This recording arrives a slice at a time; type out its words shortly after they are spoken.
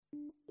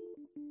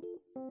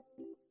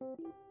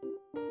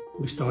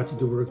We started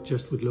to work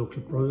just with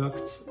local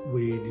products.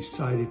 We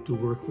decided to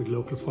work with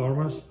local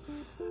farmers,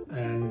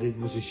 and it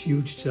was a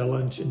huge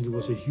challenge, and it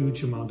was a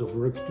huge amount of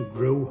work to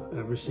grow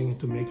everything and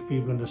to make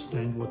people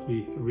understand what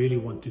we really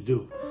want to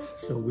do.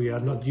 So we are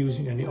not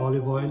using any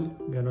olive oil,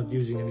 we are not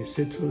using any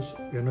citrus,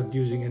 we are not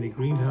using any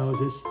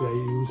greenhouses, we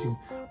are using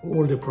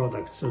all the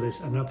products. So there's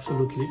an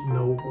absolutely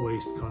no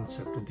waste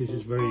concept, and this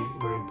is very,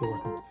 very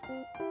important.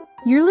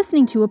 You're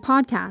listening to a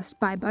podcast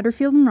by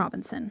Butterfield and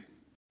Robinson.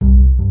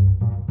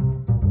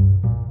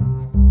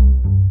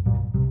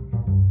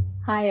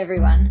 Hi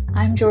everyone,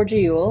 I'm Georgia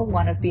Yuill,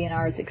 one of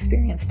B&R's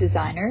experienced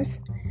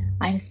designers.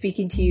 I'm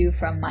speaking to you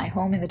from my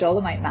home in the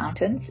Dolomite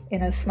Mountains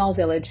in a small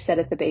village set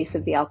at the base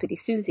of the Alpi di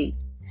Susi.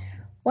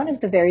 One of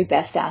the very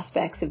best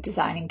aspects of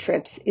designing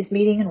trips is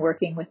meeting and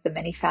working with the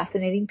many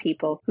fascinating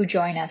people who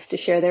join us to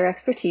share their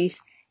expertise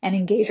and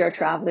engage our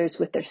travelers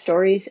with their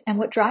stories and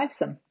what drives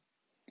them.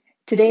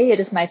 Today it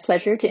is my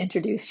pleasure to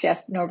introduce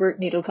Chef Norbert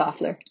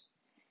Niederkofler.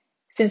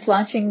 Since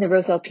launching the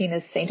Rosa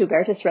Alpina's St.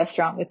 Hubertus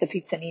restaurant with the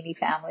Pizzanini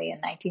family in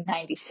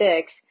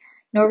 1996,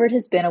 Norbert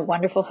has been a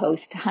wonderful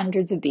host to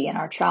hundreds of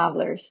B&R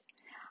travelers.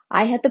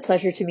 I had the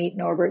pleasure to meet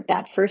Norbert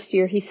that first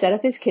year he set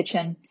up his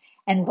kitchen,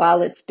 and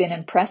while it's been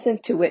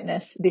impressive to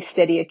witness the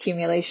steady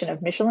accumulation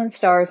of Michelin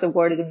stars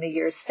awarded in the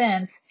years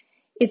since,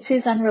 it's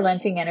his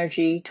unrelenting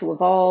energy to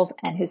evolve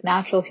and his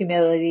natural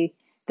humility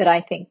that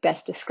I think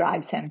best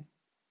describes him.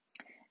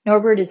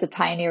 Norbert is a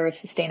pioneer of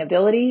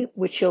sustainability,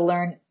 which you'll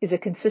learn is a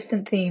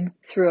consistent theme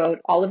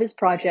throughout all of his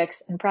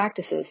projects and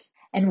practices.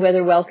 And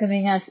whether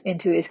welcoming us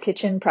into his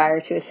kitchen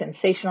prior to a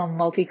sensational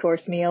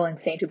multi-course meal in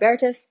St.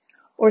 Hubertus,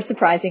 or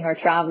surprising our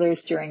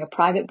travelers during a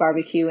private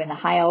barbecue in the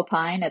high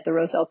alpine at the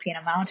Rosa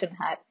Alpina mountain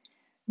hut,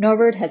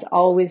 Norbert has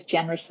always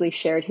generously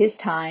shared his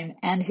time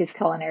and his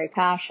culinary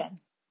passion.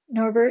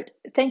 Norbert,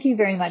 thank you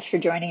very much for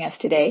joining us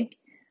today.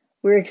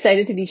 We're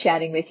excited to be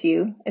chatting with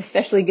you,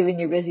 especially given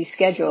your busy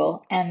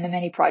schedule and the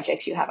many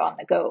projects you have on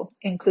the go,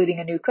 including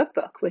a new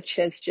cookbook, which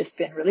has just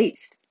been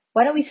released.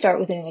 Why don't we start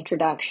with an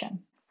introduction?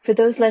 For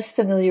those less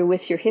familiar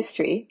with your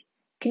history,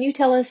 can you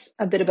tell us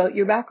a bit about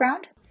your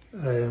background?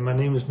 My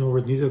name is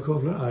Norbert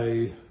Niederkofler.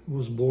 I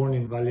was born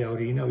in Valle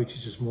Aurina, which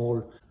is a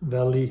small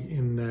valley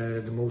in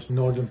the most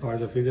northern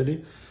part of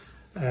Italy.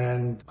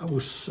 And I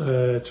was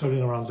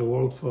traveling around the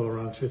world for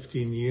around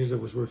 15 years. I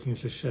was working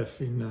as a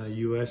chef in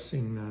US,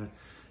 in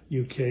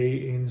UK,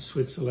 in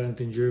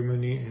Switzerland, in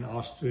Germany, in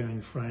Austria,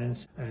 in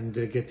France, and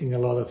getting a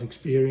lot of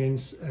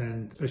experience,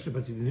 and especially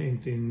but in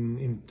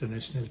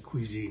international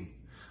cuisine.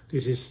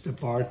 This is the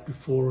part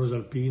before Rosa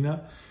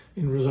Alpina.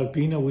 In Rosa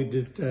Alpina, we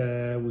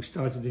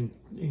started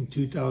in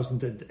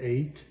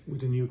 2008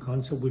 with a new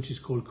concept, which is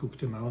called Cook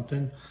the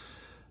Mountain.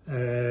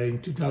 In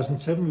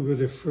 2007, we were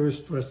the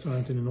first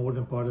restaurant in the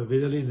northern part of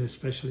Italy, and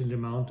especially in the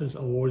mountains,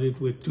 awarded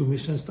with 2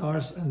 Michelin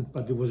stars,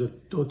 but it was a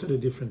totally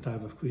different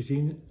type of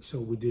cuisine. So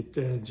we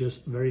did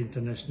just very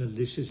international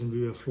dishes, and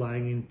we were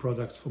flying in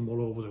products from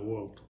all over the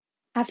world.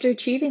 After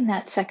achieving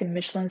that second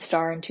Michelin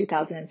star in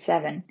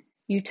 2007,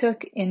 you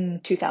took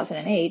in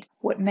 2008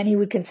 what many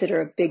would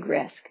consider a big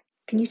risk.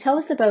 Can you tell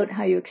us about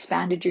how you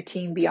expanded your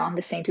team beyond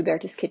the St.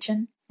 Hubertus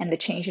kitchen and the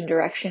change in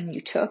direction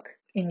you took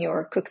in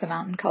your Cook the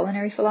Mountain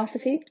culinary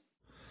philosophy?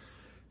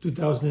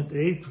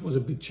 2008 was a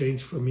big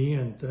change for me,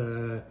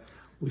 and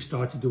we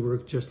started to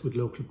work just with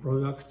local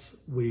products.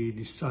 We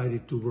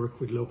decided to work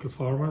with local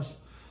farmers,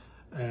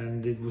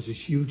 and it was a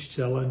huge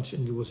challenge,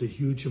 and it was a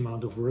huge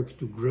amount of work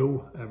to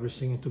grow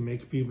everything and to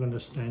make people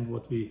understand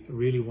what we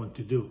really want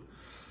to do.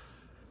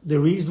 The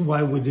reason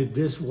why we did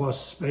this was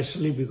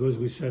especially because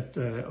we said,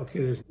 okay,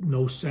 there's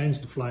no sense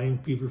to flying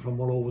people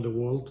from all over the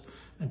world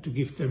and to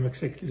give them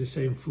exactly the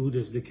same food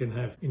as they can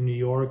have in New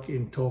York,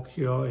 in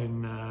Tokyo,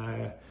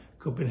 in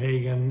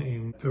Copenhagen,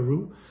 in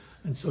Peru.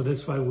 And so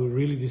that's why we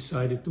really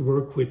decided to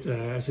work with,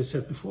 as I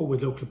said before,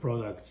 with local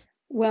products.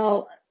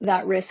 Well,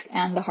 that risk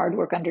and the hard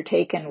work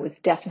undertaken was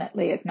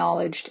definitely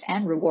acknowledged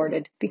and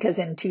rewarded, because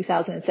in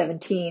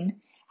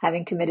 2017,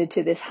 having committed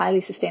to this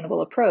highly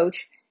sustainable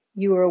approach,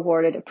 you were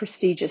awarded a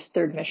prestigious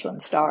 3rd Michelin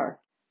star.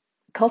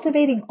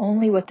 Cultivating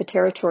only what the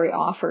territory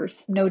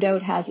offers no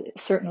doubt has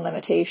certain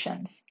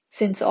limitations.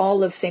 Since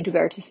all of St.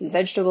 Hubertus'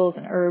 vegetables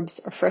and herbs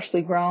are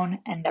freshly grown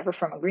and never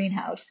from a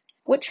greenhouse,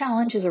 what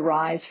challenges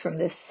arise from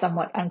this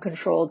somewhat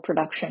uncontrolled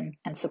production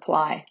and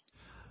supply?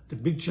 The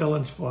big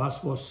challenge for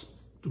us was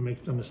to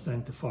make them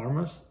understand the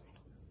farmers,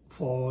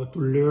 to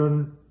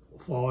learn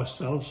for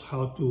ourselves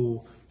how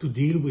to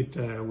deal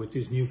with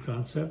this new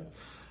concept.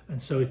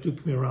 And so it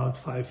took me around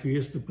 5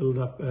 years to build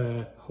up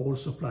a whole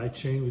supply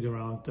chain with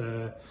around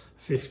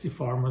 50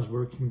 farmers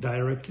working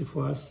directly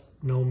for us,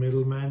 no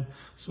middleman.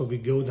 So we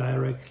go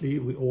directly,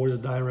 we order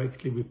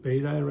directly, we pay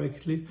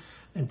directly.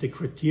 And the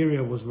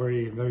criteria was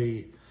very,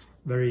 very,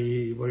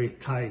 very, very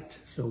tight.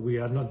 So we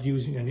are not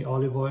using any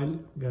olive oil,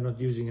 we are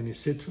not using any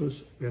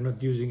citrus, we are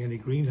not using any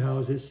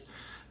greenhouses.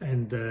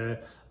 And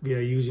we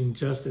are using,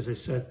 just as I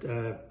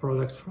said,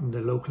 products from the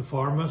local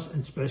farmers,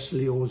 and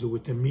especially also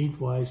with the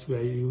meat-wise, we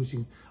are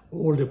using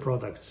all the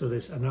products. So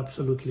there's an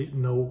absolutely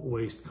no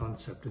waste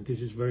concept, and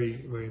this is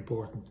very, very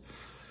important.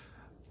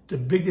 The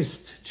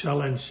biggest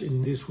challenge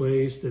in this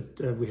way is that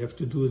we have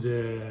to do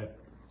the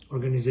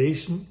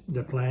organization,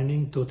 the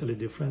planning, totally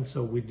different.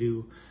 So we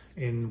do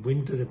in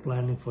winter the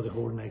planning for the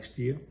whole next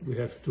year. We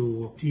have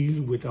to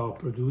deal with our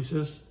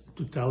producers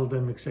to tell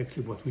them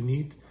exactly what we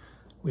need.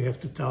 We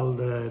have to tell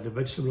the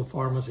vegetable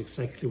farmers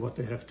exactly what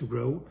they have to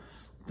grow.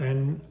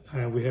 Then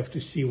we have to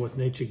see what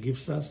nature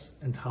gives us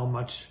and how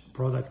much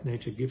product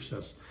nature gives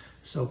us.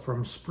 So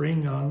from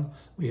spring on,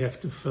 we have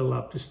to fill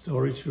up the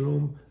storage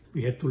room.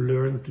 We had to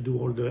learn to do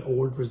all the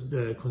old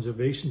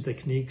conservation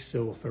techniques,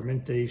 so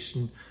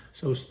fermentation,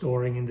 so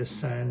storing in the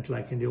sand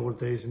like in the old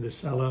days in the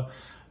cellar,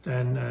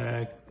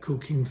 then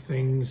cooking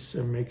things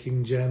and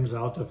making jams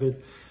out of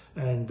it,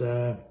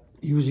 and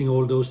using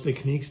all those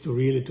techniques to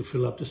really to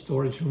fill up the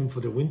storage room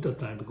for the winter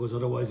time, because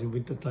otherwise in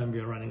winter time we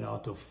are running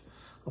out of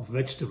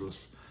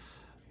vegetables.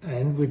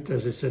 And with,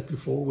 as I said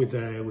before, with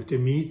the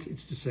meat,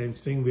 it's the same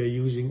thing. We are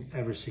using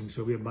everything.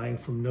 So we are buying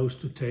from nose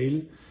to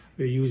tail.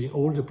 We are using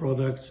all the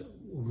products.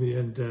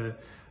 And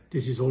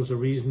this is also a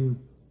reason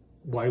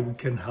why we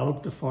can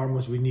help the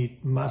farmers. We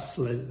need much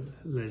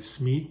less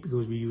meat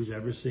because we use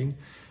everything.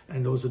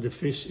 And also the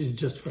fish is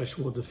just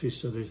freshwater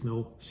fish, so there's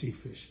no sea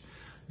fish.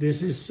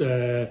 This is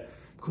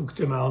Cook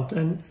the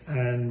Mountain,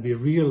 and we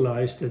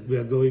realized that we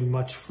are going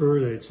much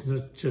further. It's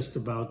not just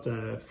about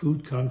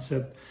food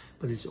concept,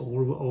 but it's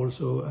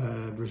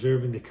also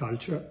preserving the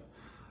culture.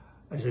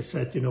 As I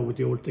said, with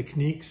the old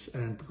techniques,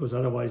 and because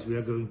otherwise we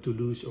are going to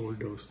lose all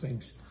those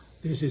things.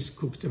 This is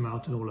Cook the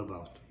Mountain all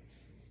about.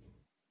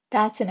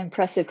 That's an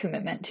impressive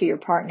commitment to your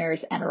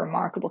partners and a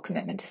remarkable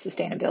commitment to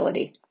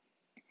sustainability.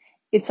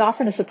 It's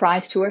often a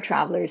surprise to our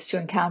travelers to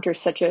encounter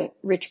such a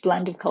rich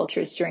blend of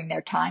cultures during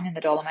their time in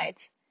the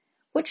Dolomites.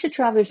 What should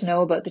travelers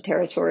know about the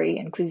territory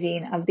and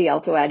cuisine of the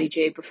Alto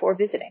Adige before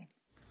visiting?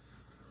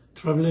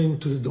 Traveling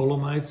to the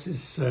Dolomites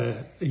is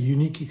a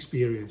unique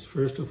experience.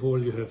 First of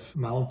all, you have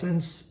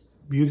mountains,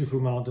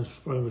 beautiful mountains,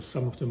 probably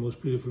some of the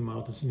most beautiful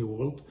mountains in the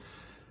world.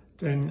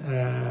 Then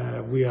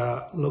we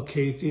are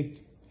located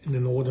in the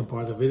northern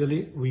part of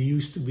Italy. We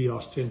used to be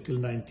Austria until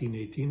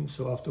 1918.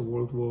 So after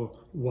World War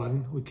I,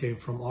 we came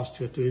from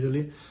Austria to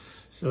Italy.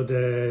 So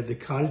the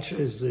culture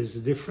is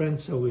different.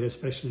 So we,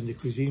 especially in the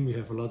cuisine, we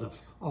have a lot of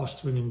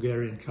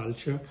Austrian-Hungarian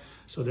culture.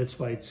 So that's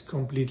why it's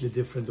completely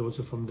different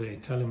also from the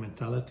Italian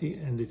mentality.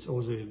 And it's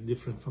also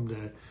different from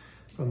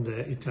the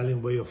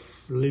Italian way of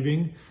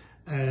living.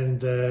 And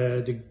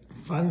the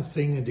fun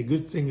thing and the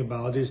good thing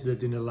about it is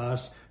that in the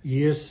last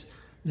years,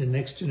 the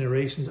next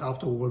generations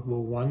after World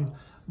War I,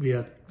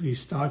 we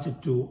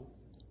started to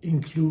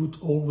include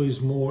always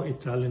more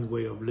Italian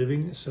way of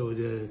living. So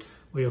the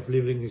way of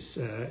living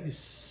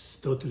is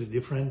totally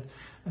different,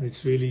 and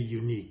it's really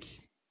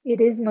unique. It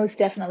is most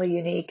definitely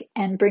unique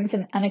and brings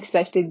an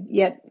unexpected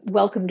yet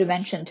welcome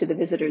dimension to the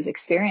visitor's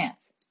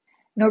experience.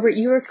 Norbert,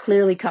 you are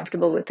clearly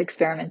comfortable with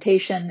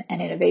experimentation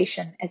and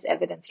innovation as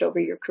evidenced over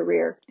your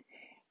career.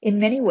 In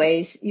many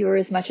ways, you are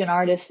as much an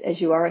artist as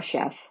you are a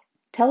chef.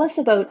 Tell us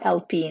about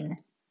AlpiNN,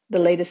 the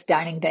latest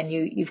dining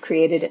venue you've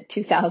created at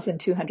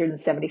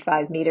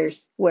 2,275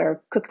 meters,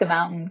 where Cook the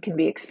Mountain can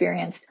be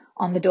experienced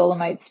on the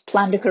Dolomites'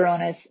 Plan de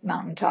Coronas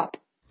mountaintop.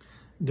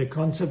 The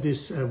concept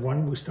is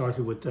one we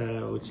started with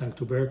St.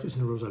 Hubertus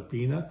and Rosa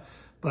Alpina,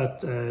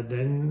 but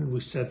then we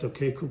said,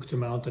 okay, Cook the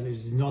Mountain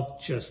is not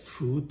just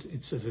food,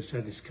 it's, as I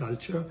said, it's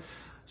culture.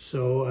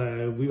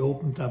 So we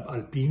opened up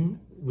AlpiNN,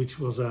 which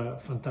was a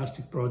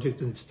fantastic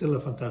project, and it's still a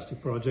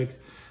fantastic project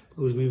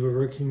because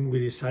we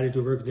decided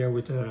to work there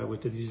with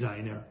a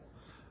designer.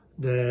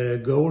 The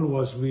goal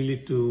was really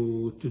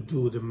to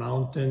do the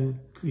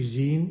mountain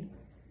cuisine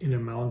in a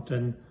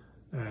mountain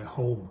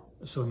home.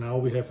 So now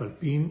we have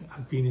AlpiNN.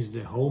 AlpiNN is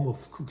the home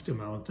of Cook the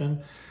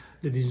Mountain.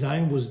 The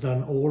design was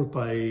done all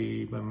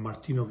by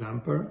Martino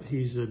Gamper.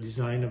 He's a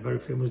designer, very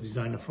famous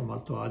designer from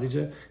Alto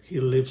Adige. He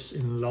lives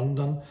in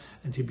London,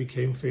 and he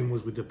became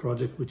famous with the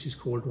project which is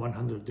called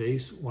 100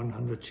 Days,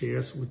 100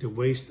 Chairs with the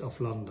Waste of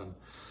London.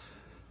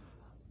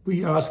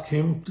 We asked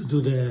him to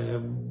do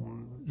the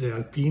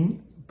AlpiNN,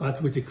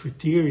 but with the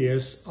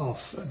criteria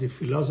of the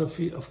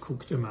philosophy of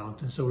Cook the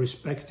Mountain. So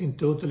respecting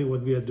totally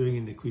what we are doing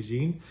in the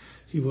cuisine.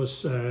 He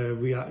was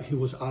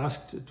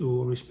asked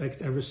to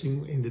respect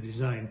everything in the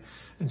design,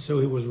 and so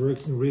he was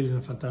working really in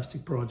a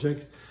fantastic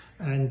project.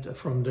 And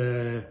from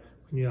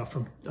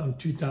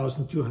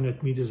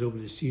 2,200 meters over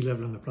the sea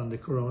level on the Plan de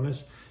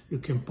Coronas, you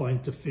can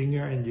point the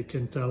finger and you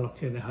can tell,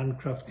 okay, the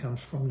handcraft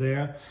comes from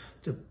there,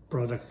 the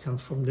product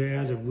comes from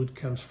there, the wood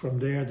comes from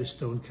there, the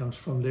stone comes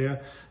from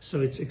there.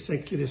 So it's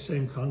exactly the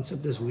same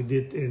concept as we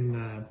did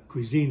in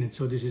Cuisine. And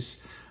so this is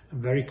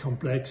very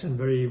complex and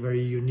very,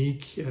 very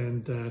unique.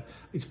 And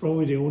it's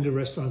probably the only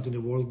restaurant in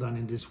the world done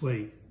in this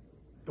way,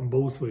 in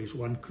both ways,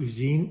 one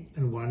cuisine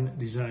and one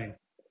design.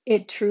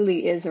 It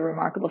truly is a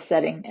remarkable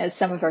setting, as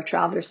some of our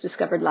travelers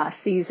discovered last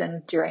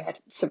season during a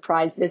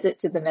surprise visit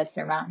to the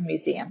Messner Mountain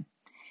Museum.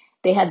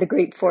 They had the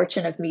great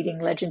fortune of meeting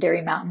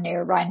legendary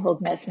mountaineer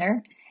Reinhold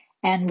Messner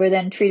and were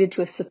then treated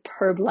to a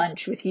superb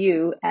lunch with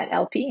you at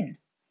AlpiNN.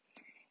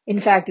 In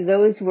fact,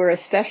 those were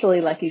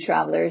especially lucky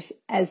travelers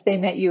as they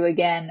met you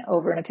again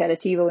over an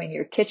aperitivo in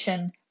your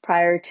kitchen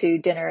prior to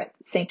dinner at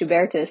St.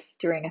 Hubertus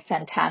during a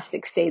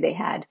fantastic stay they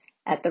had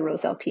at the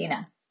Rosa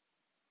Alpina.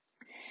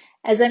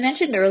 As I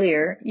mentioned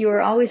earlier, you are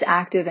always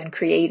active and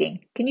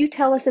creating. Can you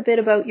tell us a bit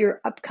about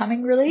your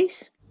upcoming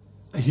release?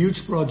 A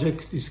huge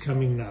project is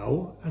coming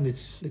now, and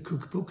it's the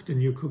cookbook, the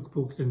new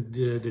cookbook, and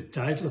the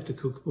title of the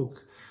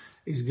cookbook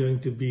is going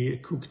to be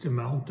Cook the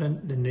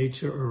Mountain, the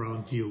Nature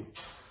Around You.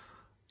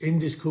 In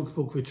this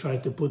cookbook, we try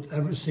to put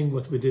everything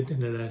what we did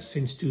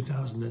since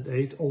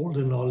 2008, all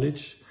the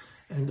knowledge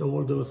and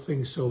all those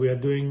things. So we are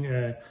doing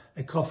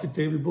a coffee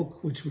table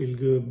book, which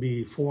will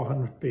be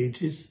 400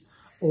 pages,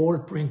 all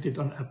printed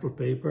on apple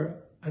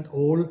paper, and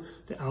all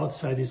the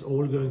outside is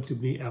all going to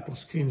be apple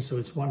skin, so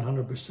it's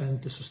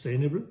 100%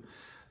 sustainable.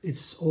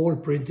 It's all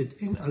printed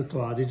in Alto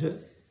Adige,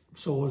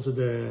 so also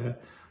the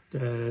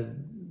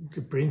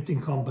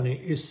printing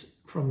company is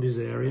from this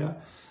area.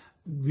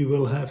 We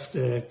will have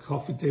the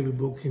coffee table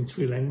book in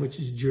 3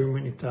 languages,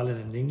 German, Italian,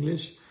 and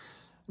English.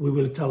 We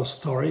will tell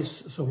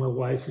stories. So my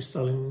wife is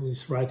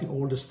writing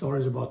all the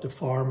stories about the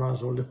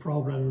farmers, all the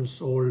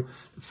problems, all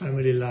the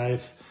family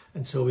life,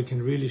 and so we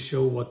can really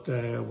show what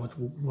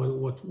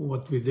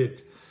we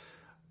did.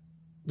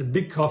 The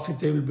big coffee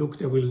table book,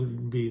 there will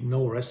be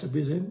no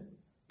recipes in,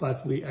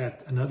 but we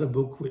add another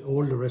book with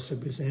all the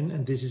recipes in,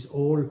 and this is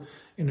all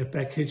in a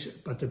package,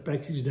 but the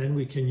package then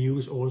we can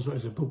use also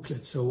as a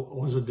booklet. So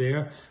also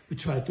there we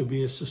try to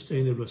be as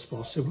sustainable as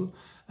possible,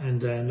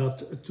 and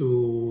not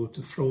to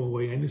throw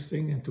away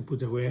anything and to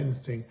put away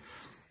anything.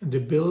 And the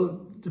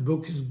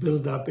book is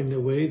built up in a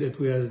way that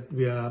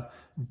we are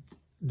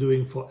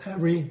doing for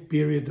every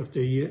period of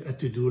the year a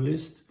to-do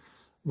list,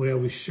 where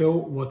we show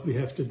what we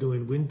have to do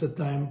in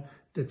wintertime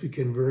that we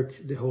can work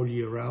the whole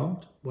year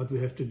round, what we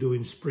have to do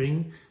in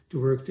spring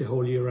to work the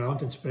whole year round,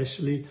 and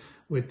especially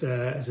with,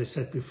 as I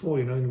said before,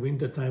 in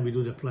wintertime we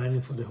do the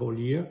planning for the whole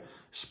year.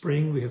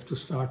 Spring we have to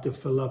start to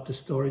fill up the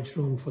storage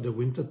room for the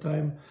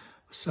wintertime.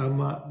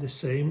 Summer the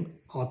same,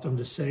 autumn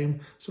the same,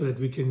 so that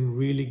we can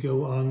really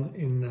go on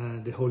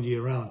in the whole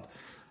year round.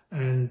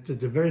 And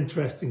the very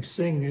interesting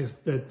thing is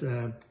that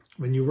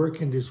when you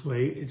work in this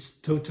way, it's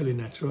totally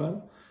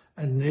natural,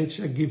 and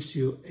nature gives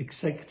you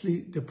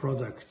exactly the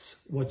products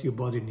what your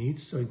body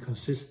needs, so in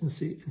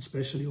consistency,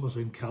 especially also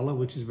in color,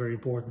 which is very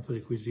important for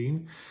the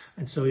cuisine.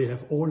 And so you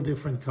have all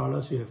different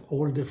colors, you have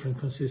all different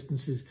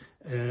consistencies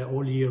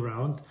all year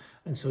round,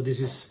 and so this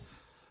is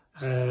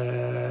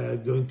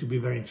going to be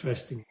very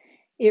interesting.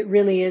 It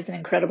really is an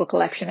incredible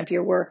collection of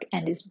your work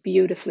and is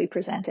beautifully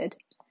presented.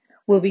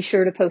 We'll be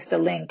sure to post a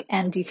link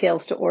and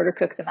details to order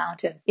Cook the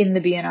Mountain in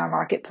the B&R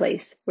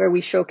Marketplace, where we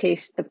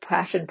showcase the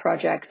passion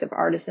projects of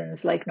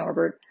artisans like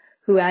Norbert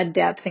who add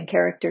depth and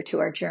character to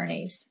our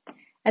journeys.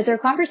 As our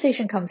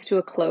conversation comes to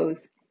a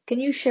close, can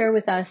you share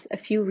with us a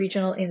few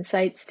regional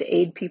insights to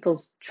aid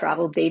people's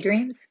travel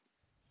daydreams?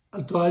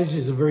 Alto Adige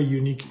is a very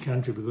unique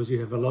country because you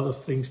have a lot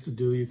of things to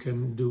do. You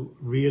can do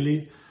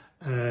really,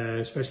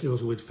 especially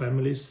also with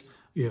families.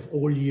 You have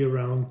all year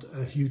round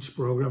a huge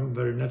program,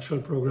 very natural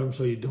program,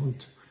 so you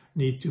don't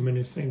need too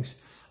many things.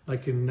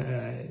 Like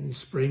in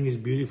spring is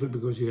beautiful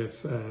because you have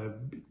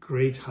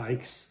great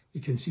hikes.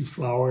 You can see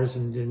flowers,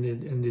 and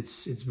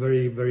it's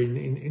very, very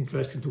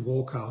interesting to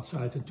walk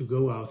outside and to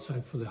go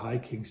outside for the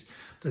hikings.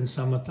 Then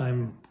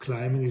summertime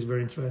climbing is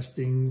very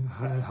interesting.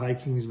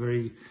 Hiking is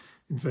very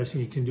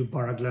interesting. You can do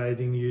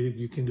paragliding,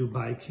 you can do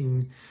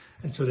biking,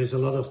 and so there's a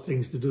lot of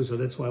things to do. So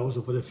that's why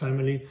also for the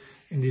family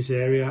in this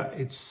area,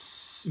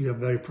 you are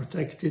very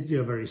protected, you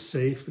are very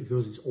safe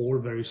because it's all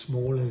very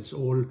small and it's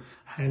all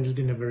handled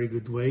in a very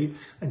good way.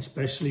 And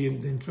especially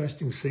the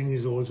interesting thing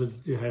is also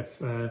that you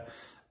have a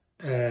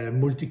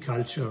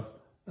multicultural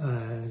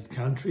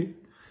country,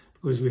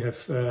 because we have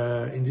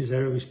in this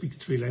area we speak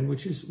 3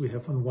 languages. We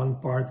have on one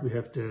part we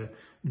have the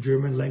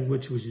German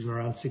language, which is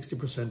around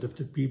 60% of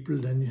the people.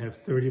 Then you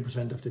have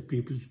 30% of the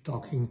people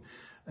talking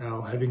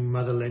having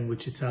mother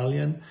language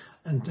Italian,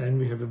 and then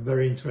we have a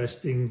very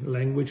interesting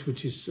language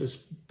which is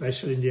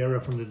special in the area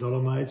from the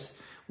Dolomites,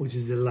 which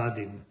is the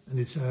Ladin, and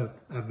it's a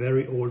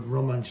very old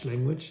Romansh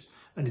language,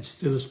 and it's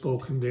still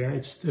spoken there.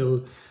 It's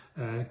still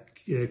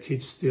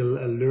kids still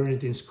learn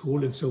it in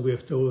school, and so we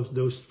have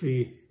those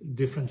 3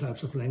 different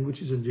types of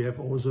languages, and you have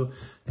also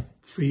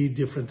 3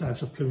 different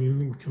types of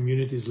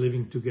communities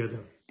living together.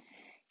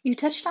 You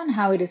touched on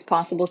how it is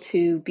possible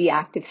to be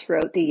active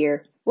throughout the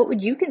year. What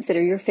would you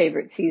consider your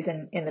favorite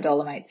season in the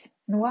Dolomites,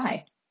 and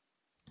why?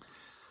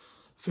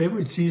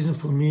 Favorite season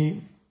for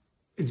me,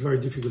 it's very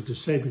difficult to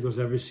say because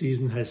every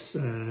season has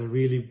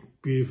really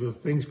beautiful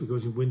things.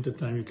 Because in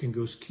wintertime you can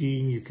go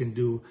skiing, you can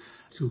do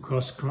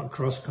cross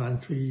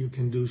country, you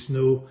can do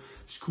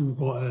snowshoe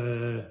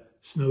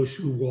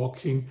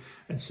walking,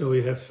 and so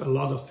you have a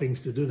lot of things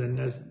to do.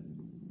 And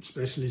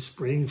especially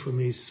spring for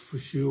me is for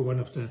sure one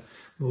of the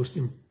most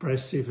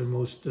impressive and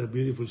most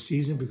beautiful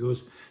season,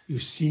 because you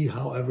see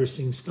how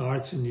everything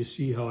starts and you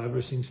see how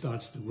everything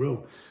starts to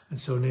grow. And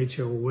so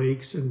nature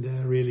awakes and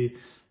really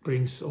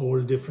brings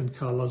all different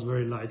colors,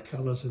 very light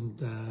colors,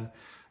 and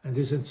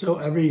And so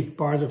every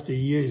part of the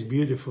year is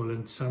beautiful,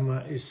 and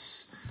summer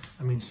is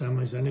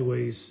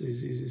anyways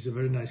is a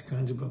very nice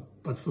country.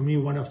 But for me,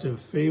 one of the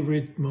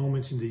favorite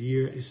moments in the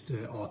year is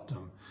the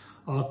autumn.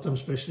 Autumn,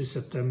 especially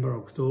September,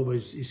 October,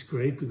 is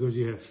great because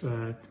you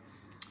have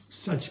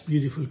such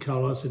beautiful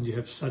colors and you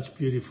have such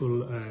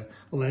beautiful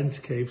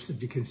landscapes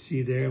that you can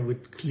see there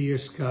with clear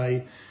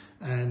sky,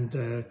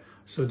 and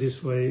so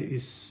this way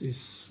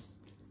is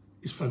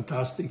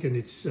fantastic, and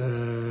it's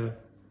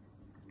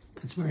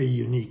very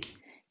unique.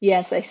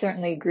 Yes, I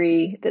certainly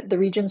agree that the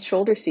region's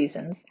shoulder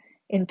seasons,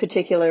 in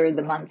particular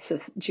the months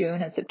of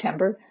June and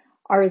September,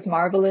 are as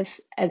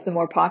marvelous as the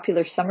more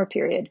popular summer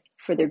period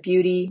for their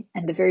beauty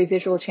and the very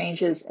visual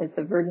changes as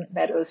the verdant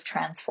meadows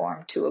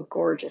transform to a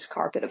gorgeous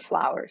carpet of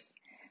flowers.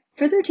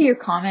 Further to your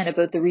comment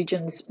about the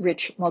region's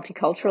rich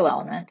multicultural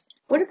element,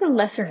 what are the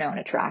lesser-known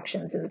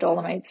attractions in the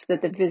Dolomites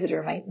that the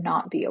visitor might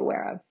not be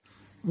aware of?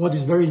 What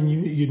is very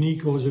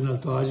unique also in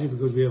Alto Adige,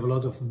 because we have a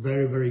lot of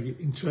very, very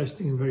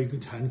interesting and very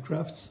good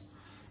handcrafts.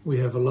 We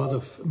have a lot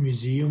of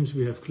museums.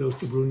 We have close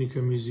to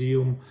Brunica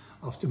Museum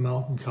of the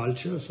Mountain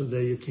Culture. So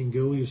there you can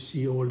go, you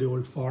see all the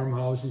old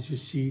farmhouses, you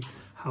see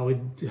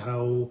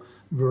how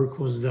work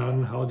was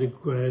done, how the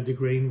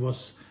grain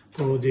was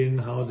brought in,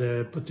 how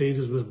the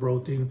potatoes was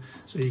brought in.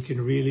 So you can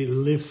really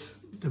live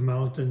the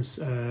mountains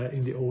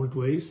in the old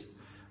ways,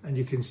 and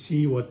you can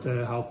see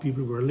how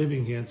people were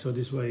living here. And so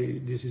this way,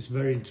 this is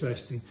very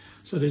interesting.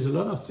 So there's a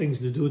lot of things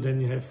to do. Then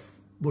you have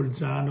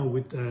Bolzano,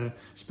 with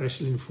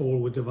especially in fall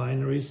with the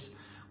wineries,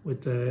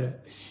 with a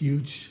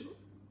huge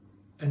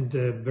and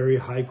very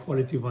high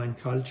quality wine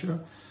culture.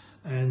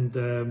 And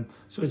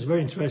so it's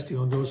very interesting.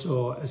 And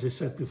also, as I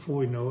said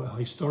before,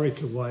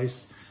 historically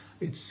wise,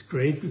 it's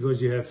great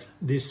because you have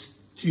these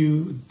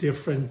two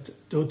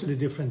totally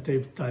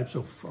different types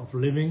of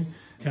living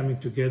coming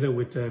together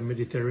with the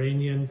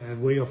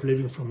Mediterranean way of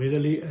living from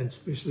Italy, and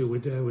especially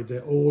with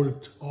the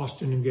old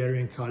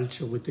Austrian-Hungarian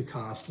culture, with the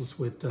castles,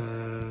 with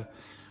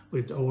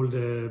all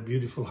the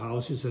beautiful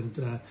houses.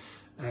 And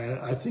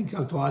I think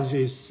Alto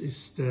Adige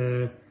is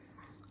the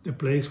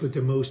place with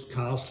the most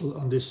castle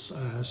on this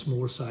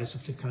small size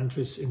of the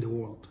countries in the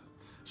world.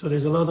 So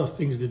there's a lot of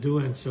things to do,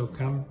 and so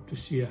come to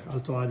see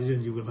Alto Adige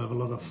and you will have a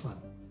lot of fun.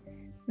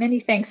 Many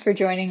thanks for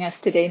joining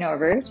us today,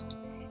 Norbert.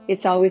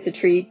 It's always a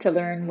treat to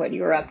learn what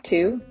you're up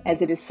to,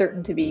 as it is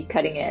certain to be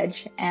cutting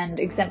edge and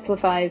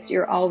exemplifies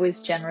your always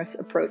generous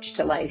approach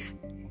to life.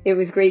 It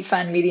was great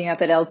fun meeting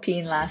up at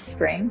Alpine last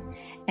spring,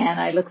 and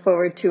I look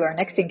forward to our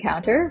next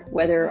encounter,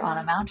 whether on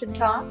a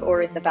mountaintop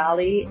or in the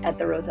valley at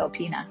the Rosa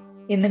Alpina.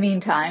 In the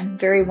meantime,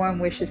 very warm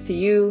wishes to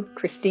you,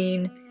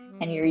 Christine,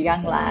 and your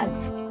young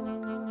lads.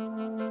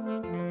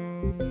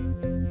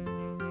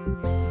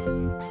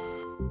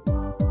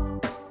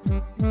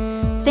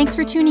 Thanks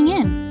for tuning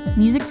in.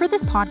 Music for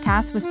this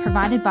podcast was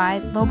provided by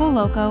Lobo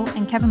Loco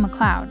and Kevin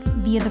MacLeod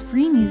via the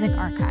Free Music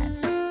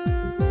Archive.